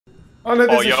Oh no,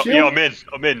 there's a yeah, shield. yeah, I'm in.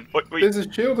 I'm in. Wait. There's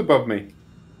a shield above me.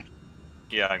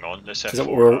 Yeah, hang on. Let's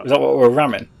F4 Is that what we're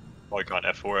ramming? Oh, I can't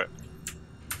F4 it.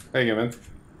 There you go, man.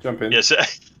 Jump in. Yes.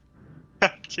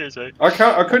 Cheers, mate. I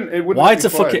couldn't. It wouldn't. Why let is me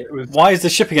the fly fucking? it. It was... Why is the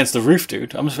ship against the roof,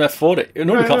 dude? I'm just gonna afford it.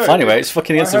 No, we can't fly anywhere. It's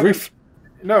fucking against the roof.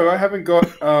 No, I haven't got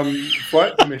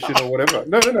flight permission or whatever.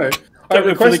 No. I Don't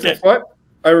requested flight.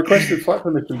 I requested flight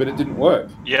permission, but it didn't work.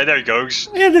 Yeah, there he goes.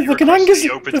 Yeah, the fucking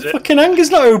hangar's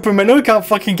not open, man. No, we can't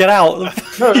fucking get out.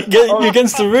 No, You're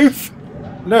against the roof.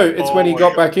 No, it's when he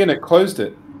got back in, it closed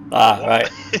it. Ah, right.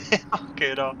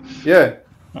 Okay, no. Yeah.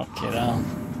 Okay, now.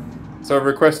 So I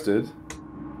requested.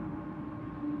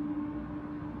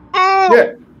 Oh!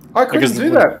 Yeah, I couldn't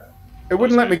do that. It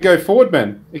wouldn't let me go forward,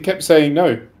 man. It kept saying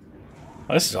no.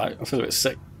 Oh, this is right. I feel a bit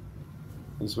sick.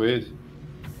 It's weird.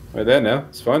 We're there now.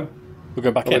 It's fine. We'll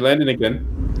go back Are we in. landing again?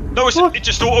 No, it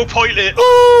just autopilot.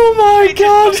 Oh my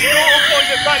god!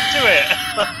 Autopilot back to it.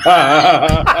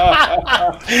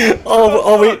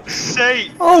 Oh, we?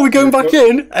 Say. Oh, we're going back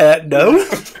in? No.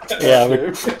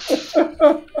 Yeah.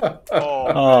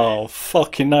 Oh,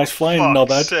 fucking nice flying,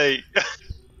 knobhead.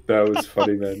 That was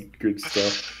funny, man. Good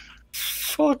stuff.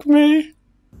 Fuck me.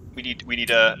 We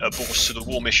need a balls to the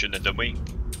wall mission, then, don't we?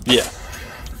 Yeah.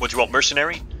 What do you want,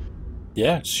 mercenary?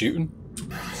 Yeah, shooting.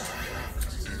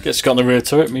 Get Scott on the rear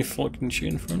turret, me fucking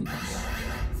shooting front.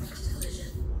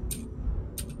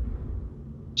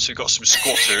 So we've got some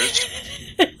squatters.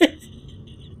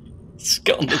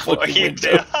 Scott on the fucking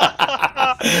window.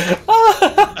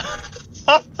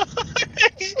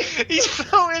 He's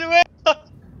floating away.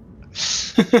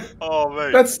 Oh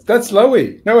mate. That's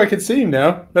Lowy. No, I can see him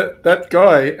now. That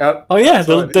guy out. Oh yeah,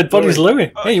 the dead body's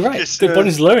Louis. Yeah, you're right. Dead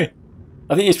body's Louis.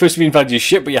 I think you're supposed to be inside your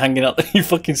ship, but you're hanging out there. You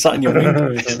fucking sat in your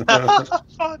wing.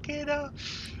 Fucking hell.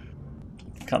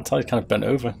 Can't tell. He's kind of bent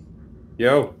over.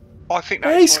 Yo. Oh, I think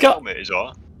that's Scott. helmet as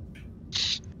well.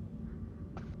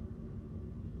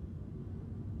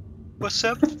 What's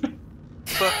up,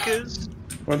 fuckers?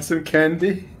 Want some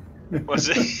candy? What's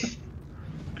it?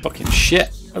 Fucking shit.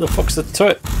 Where the fuck's the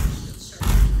turret?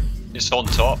 It's on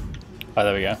top. Oh,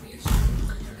 there we go.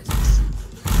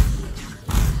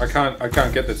 I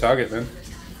can't get the target, man.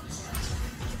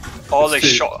 Oh, they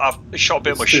shot a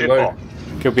bit of my ship off.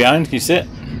 Go behind. Can you see it?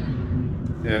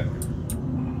 Yeah.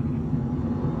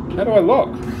 How do I lock?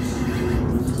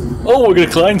 Oh, we're gonna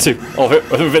climb to. Oh,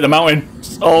 we've hit the mountain.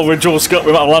 Oh, we're Joel Scott.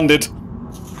 We might have landed.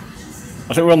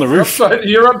 I think we're on the roof.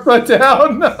 You're upside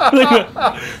down.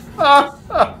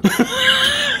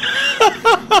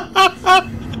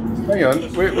 Hang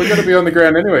on, we're going to be on the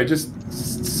ground anyway. Just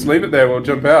leave it there. We'll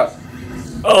jump out.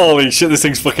 Holy shit! This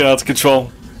thing's fucking out of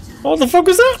control. What the fuck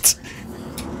was that?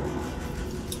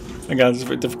 Again, this is a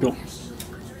bit difficult.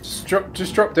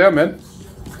 Just drop down, man.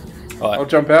 Right. I'll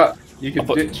jump out. You can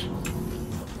ditch.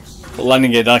 Put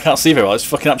landing gear down. I can't see very well. It's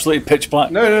fucking absolutely pitch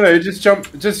black. No. Just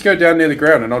jump. Just go down near the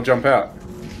ground, and I'll jump out.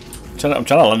 I'm trying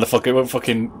to land the fuck. It won't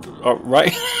fucking. Oh,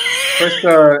 right. Press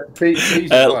T.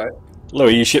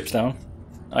 Louis, your ship's down.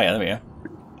 Oh yeah, there we go.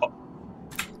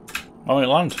 Why won't it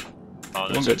land? Oh,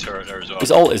 there's a turret there as well.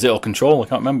 Is alt? Is it or control? I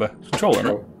can't remember. Control, isn't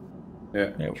it?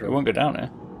 Yeah. It won't go down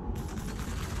here.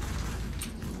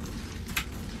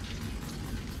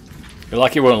 You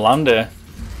like it won't land here.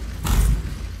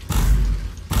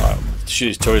 Alright, shoot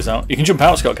his turrets out. You can jump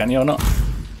out, Scott, can you, or not?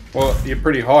 Well, you're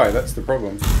pretty high. That's the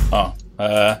problem. Oh,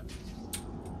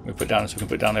 we put it down so we can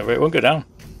put it down there. It won't go down.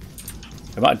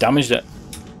 We might have damaged it.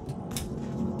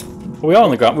 Well, we are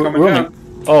on the ground. We're on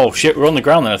the, oh shit, we're on the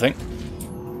ground then, I think.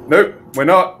 Nope, we're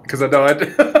not, because I died.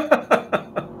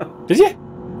 Did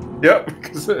you? Yep,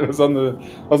 because it was on the.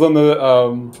 I was on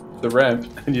the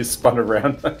ramp, and you spun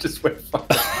around. I just went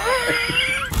fucking.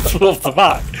 Flew off the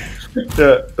back.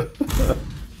 Yeah.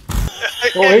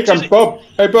 Oh, here comes Bob.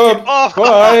 Hey, Bob. Oh,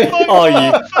 bye. Oh,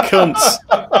 you cunts.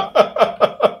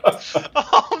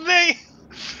 Oh, me.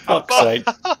 Fuck's sake.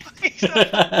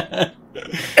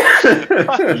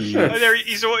 There,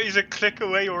 he's a click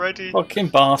away already. Fucking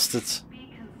bastards.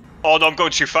 Oh no, I'm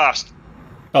going too fast.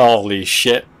 Holy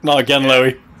shit. Not again,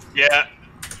 Louis. Yeah.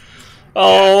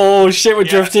 Oh shit, we're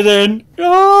drifting in.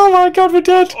 Oh my god, we're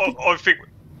dead. I think.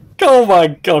 Oh my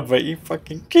god, mate, you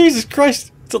fucking. Jesus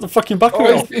Christ. It's on the fucking back of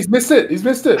it. He's missed it. He's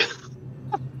missed it.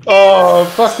 Oh,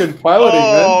 fucking piloting,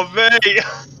 man. Oh, mate.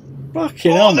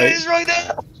 Fucking hell, mate. He's right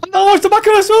there. Oh, it's the back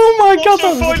of us. Oh my god.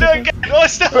 Autopilot again.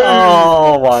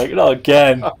 Oh my, not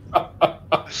again.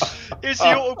 Here's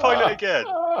the autopilot again.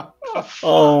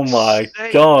 Oh my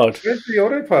god. Where's the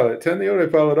autopilot? Turn the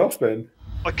autopilot off, then.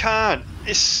 I can't.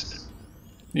 It's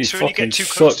You when you fucking get too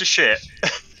close suck. to shit.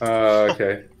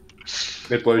 Okay.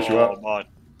 It blows you up. Man.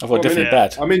 I've got a different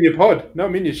bed. I'm in your pod. No,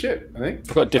 I'm in your ship, I think.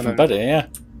 I've got a different bed here, yeah.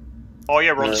 Oh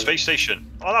yeah, we're on the space station.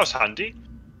 Oh, that was handy.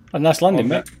 A nice landing,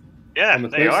 mate. Yeah, On the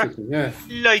there you are. station, yeah.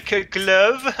 Like a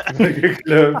glove. Like a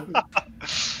glove.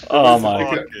 Oh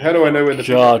my How do I know where the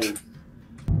God. pickup is?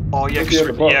 Oh yeah, What's the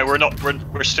other box? yeah, we're not.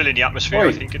 We're still in the atmosphere. Oi.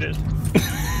 I think it is.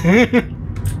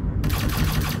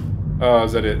 Oh,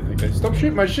 is that it? Okay, stop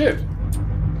shooting my ship.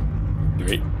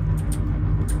 Great.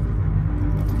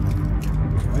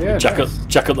 Oh, yeah, Jack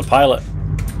nice. up the pilot.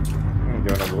 I'm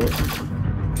going have a look.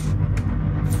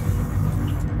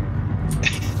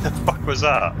 The fuck was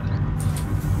that?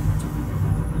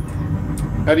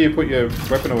 How do you put your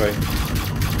weapon away?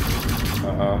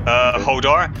 Hold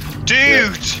on,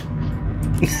 dude.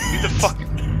 Who the fuck?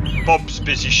 Bob's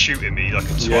busy shooting me like a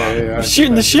twat. Yeah, I'm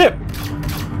shooting the ship.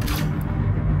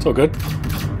 It's all good.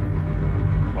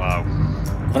 Wow.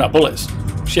 Run out of bullets.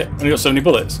 Shit, only got so many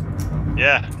bullets.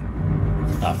 Yeah.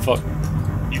 Ah, fuck.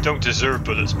 You don't deserve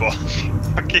bullets, Bob.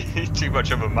 You're too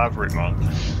much of a maverick, man.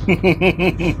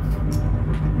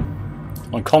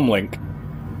 On comlink.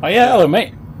 Oh yeah, hello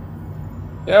mate.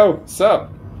 Yo, what's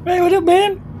up? Hey, what up,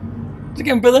 man? How's it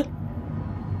going, brother?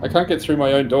 I can't get through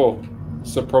my own door.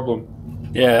 It's a problem.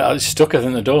 Yeah, I was stuck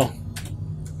in the door.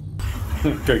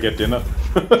 Go get dinner.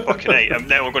 Fucking hate.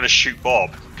 Now I'm gonna shoot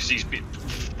Bob because he's been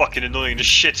fucking annoying the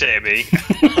shit out of me.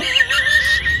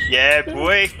 Yeah,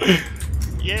 boy.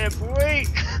 Yeah, boy.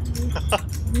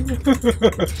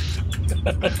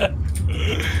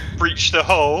 Breach the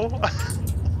hole.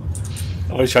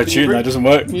 I always tried shooting that, it doesn't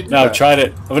work. No, I've tried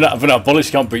it. I've run out of bullets,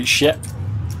 you can't breach shit.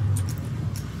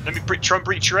 Let me try and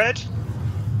breach your head.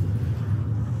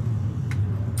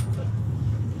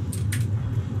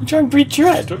 You try and breach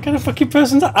your head? What kind of fucking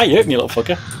person's that? Ah, you hurt me, you little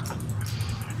fucker.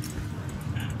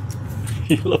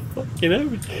 You little fucking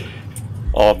hurt me.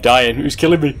 Oh, I'm dying. Who's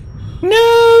killing me?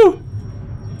 No!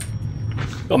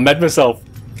 Got med myself.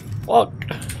 Fuck.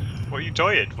 What are you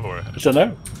dying for? I don't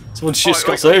know. Someone shoots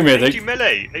Scott's wait, over me, I 80 think.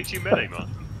 melee, 80 melee, man.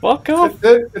 Fuck off.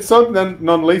 It's on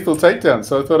non-lethal takedown,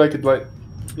 so I thought I could, like,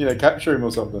 you know, capture him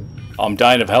or something. I'm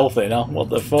dying of health here now. What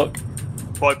the fuck?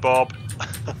 Bye, Bob.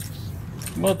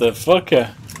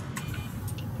 Motherfucker.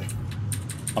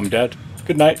 I'm dead.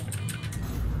 Good night.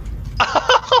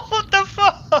 What the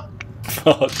fuck?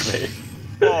 Fuck me.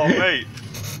 Oh, mate.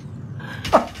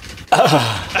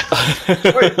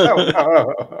 Wait,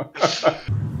 oh.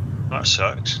 That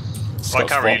sucks. Scott's I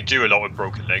can't really fault. do a lot with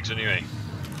broken legs anyway.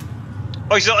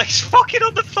 Oh, he's fucking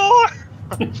on the floor!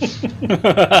 I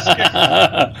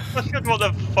forgot what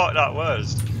the fuck that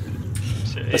was.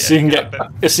 Let's see if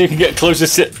you can get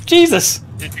closest to Jesus!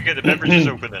 Did you get the beverages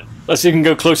open then? Let's see if you can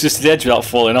go closest to the edge without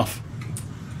falling off.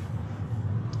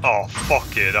 Oh,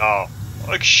 fuck it, oh.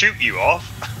 I can shoot you off.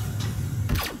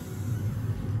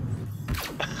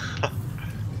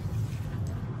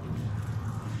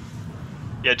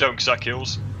 Yeah, don't, because that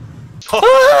kills.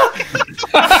 I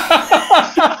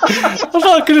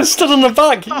thought I could have stood on the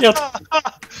back.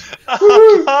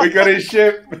 We got his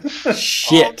ship.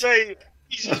 Shit. Oh, mate,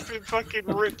 he's just been fucking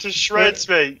ripped to shreds,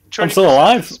 mate. I'm still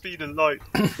alive. Speed and light.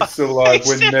 He's still alive.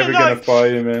 We're He's never still gonna alive.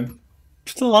 fire you, man.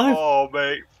 Still alive. Oh,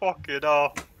 mate, fuck it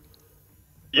off.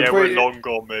 Yeah, If we're we- long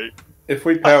gone, mate. If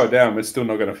we power down, we're still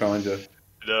not gonna find you.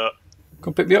 No.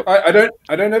 Come pick me up. I don't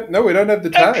have. No, we don't have the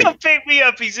Don't tag. come pick me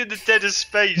up. He's in the dead of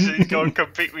space. And he's going to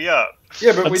come pick me up.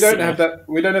 Yeah, but we That's don't have that.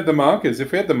 We don't have the markers.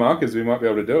 If we had the markers, we might be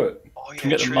able to do it. Oh, yeah, Come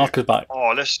get the true. markers back.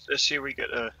 Oh, let's see if we get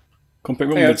the. Come pick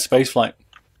me up Yeah. with space flight.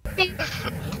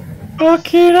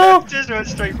 Fucking hell. Just went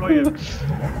straight by him.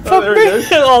 Oh, there he goes.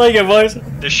 Oh, there you go, boys.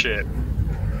 This shit.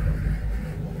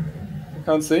 I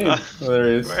can't see him. Oh, there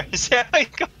he is. Where is it? Oh my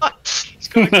god. He's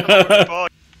going to come over the bar.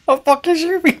 Oh, fucking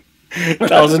shoot me.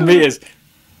 1,000 meters.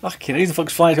 Fucking, who the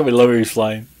fuck's flying? It's got to be lower who's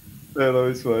flying. Yeah, that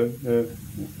was fine. Yeah.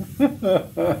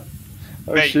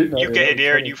 Oh, Mate, shit, no, you yeah, get in that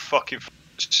here was and you fucking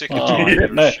sick of Oh,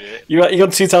 doing no. shit. You're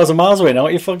 2,000 miles away now. What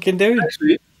are you fucking doing? funny.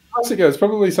 Actually, months ago, it's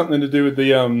probably something to do with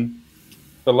the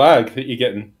lag that you're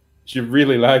getting. You're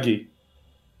really laggy.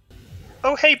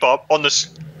 Oh, hey, Bob. On the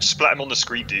splat him on the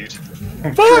screen, dude.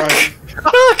 Fuck!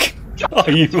 Fuck! Oh,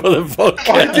 you motherfucker.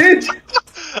 I did!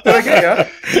 Did I get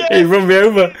you? He run me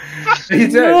over. You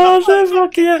did? Oh,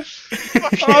 motherfucker, yeah.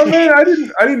 Oh man, I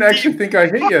didn't actually think I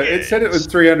hit you. It said it was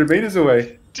 300 meters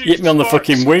away. Dude, You hit me on the Sparks,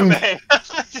 fucking wing. come here.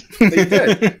 You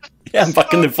did. Yeah, I'm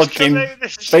back in the Sparks, come fucking out of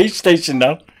this space station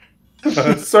now.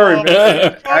 Sorry, Oh,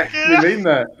 man. fuck I actually yeah. mean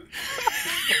that.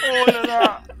 All of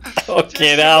that. Fucking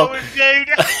Just hell. going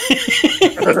down.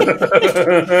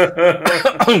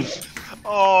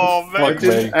 Oh, I man. Fuck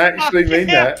didn't actually mean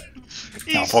that. Oh,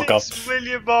 He's fuck off. 6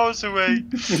 million miles away.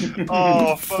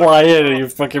 Oh, fuck. Fly in and you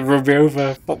fucking run me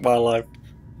over. Fuck my life.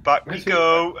 Back we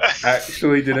go.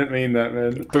 Actually didn't mean that,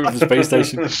 man. Boot of the space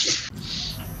station.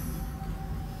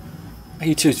 Hey,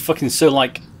 you two, it's fucking so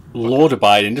like Lord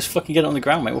abiding. Just fucking get it on the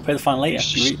ground, mate. We'll pay the fine later. If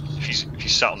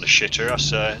he's sat on the shitter,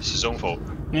 that's it's his own fault.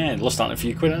 Yeah, lost out on a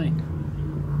few quid, hasn't he?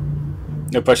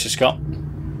 No pressure, Scott.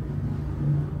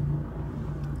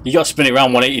 You got to spin it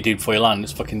around 180, dude, before you land.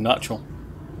 It's fucking natural.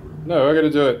 No, I got to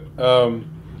do it.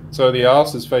 So the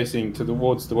arse is facing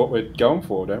towards what we're going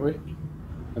for, don't we?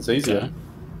 That's easier.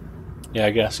 Yeah,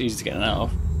 I guess easy to get it out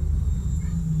of.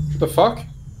 What the fuck?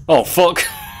 Oh fuck!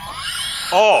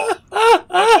 Oh,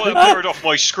 I thought it blurred off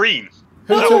my screen.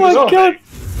 Oh my god!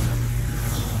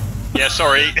 Yeah,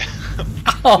 sorry.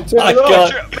 Oh my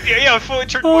god! Yeah, I thought it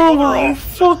turned my mother off.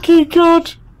 Fucking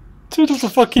god! Turned off the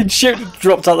fucking ship,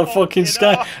 dropped out the fucking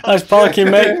sky. Nice parking,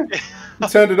 mate. You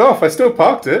turned it off. I still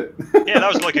parked it. Yeah,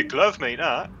 that was like a glove, mate.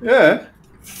 That. Yeah.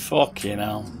 Fucking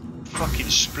hell. Fucking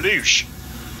sploosh.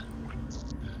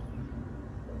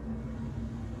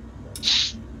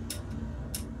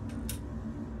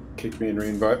 Kick me and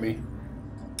re-invite me.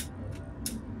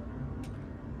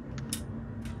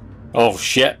 Oh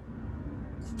shit.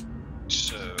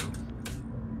 So,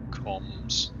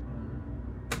 comms,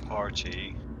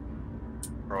 party.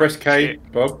 Right, Press K,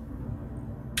 kick. Bob.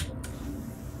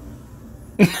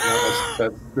 No,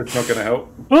 that's not going to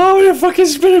help. Oh, you fucking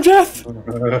spin of death!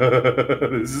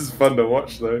 This is fun to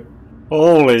watch, though.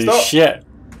 Holy Stop. shit!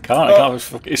 I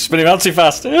can't. It's spinning around too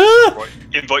fast. Ah! Right,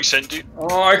 invite sent, dude.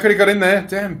 Oh, I could have got in there.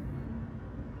 Damn.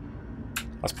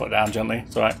 Let's put it down gently.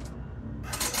 It's alright.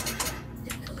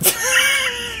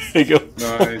 There you go.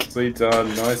 Nicely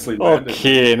done. Nicely landed.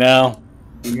 Okay, now.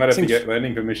 You might have to get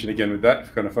landing permission again with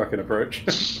that kind of fucking approach.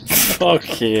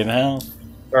 Fucking hell.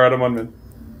 Alright, I'm on, man.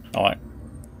 Alright.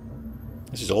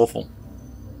 This is awful.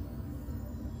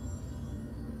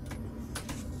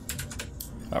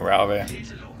 Right, we're out of here.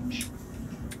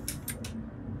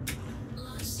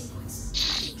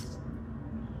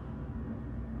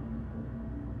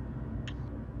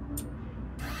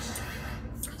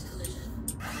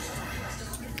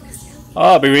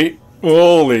 Ah, baby.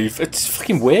 Holy. It's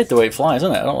fucking weird the way it flies,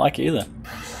 isn't it? I don't like it either.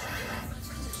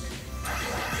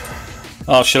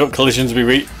 Oh, shut up, collisions,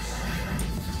 baby.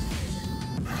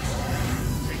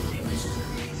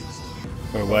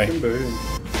 Go away.